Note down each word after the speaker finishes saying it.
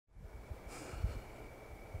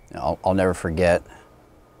I'll never forget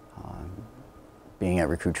being at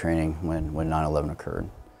recruit training when 9/11 occurred.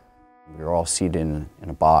 We were all seated in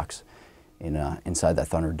a box inside that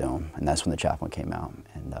Thunderdome, and that's when the chaplain came out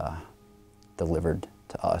and delivered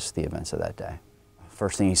to us the events of that day.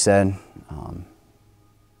 First thing he said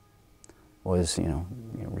was,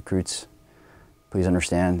 recruits, please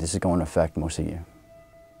understand this is going to affect most of you.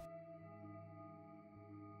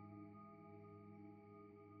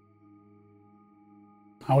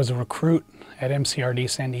 I was a recruit at MCRD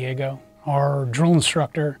San Diego. Our drill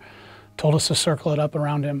instructor told us to circle it up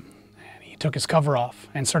around him, and he took his cover off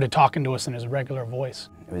and started talking to us in his regular voice.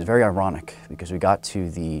 It was very ironic because we got to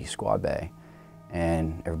the squad bay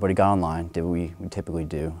and everybody got online, did what we typically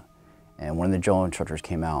do, and one of the drill instructors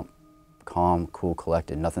came out, calm, cool,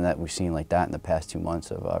 collected, nothing that we've seen like that in the past 2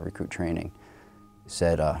 months of recruit training.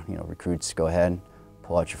 Said, recruits, go ahead,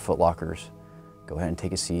 pull out your foot lockers, go ahead and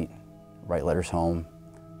take a seat, write letters home,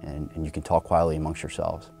 and you can talk quietly amongst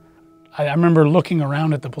yourselves. I remember looking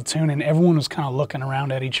around at the platoon, and everyone was kind of looking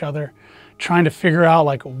around at each other, trying to figure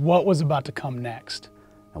out what was about to come next.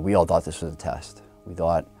 And we all thought this was a test. We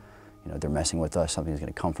thought, they're messing with us, something's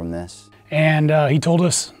going to come from this. And he told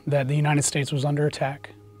us that the United States was under attack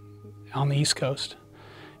on the East Coast,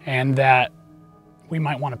 and that we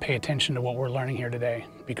might want to pay attention to what we're learning here today,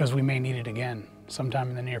 because we may need it again sometime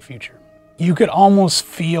in the near future. You could almost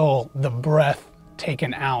feel the breath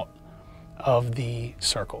taken out of the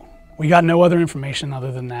circle. We got no other information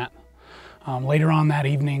other than that. Later on that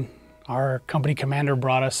evening, our company commander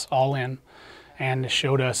brought us all in and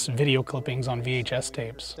showed us video clippings on VHS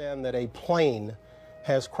tapes. And that a plane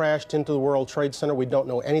has crashed into the World Trade Center. We don't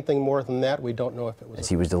know anything more than that. We don't know if it was... As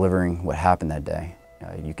he was delivering what happened that day,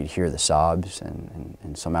 you could hear the sobs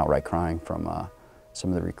and some outright crying from some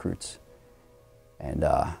of the recruits. And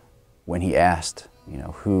when he asked,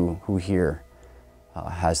 who here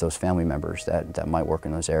has those family members that might work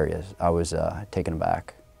in those areas, I was taken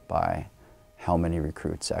aback by how many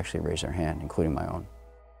recruits actually raised their hand, including my own.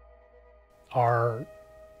 Our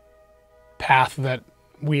path that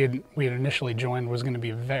we had initially joined was going to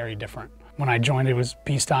be very different. When I joined, it was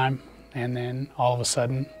peacetime, and then all of a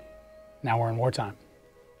sudden, now we're in wartime.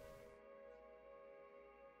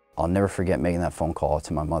 I'll never forget making that phone call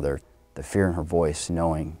to my mother, the fear in her voice,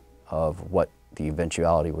 knowing of what the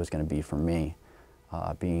eventuality was going to be for me,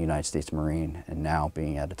 being a United States Marine and now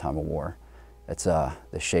being at a time of war. It's,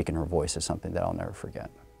 the shake in her voice is something that I'll never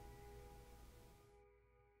forget.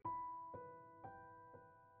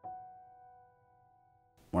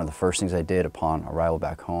 One of the first things I did upon arrival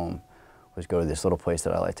back home was go to this little place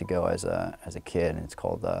that I like to go as a kid, and it's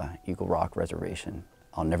called Eagle Rock Reservation.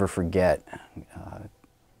 I'll never forget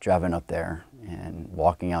driving up there and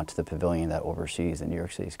walking out to the pavilion that oversees the New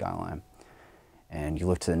York City skyline. And you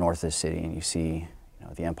look to the north of the city and you see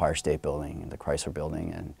the Empire State Building and the Chrysler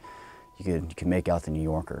Building, and you could make out the New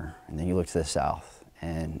Yorker. And then you look to the south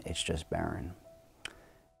and it's just barren.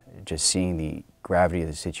 Just seeing the gravity of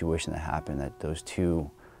the situation that happened, that those two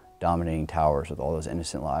dominating towers with all those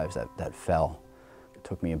innocent lives that fell,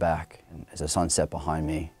 took me aback. And as the sun set behind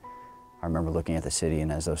me, I remember looking at the city,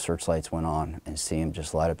 and as those searchlights went on and seeing them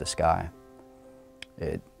just light up the sky,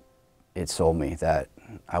 it sold me that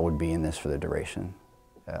I would be in this for the duration,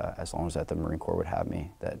 as long as that the Marine Corps would have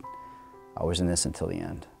me, that I was in this until the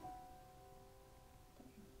end.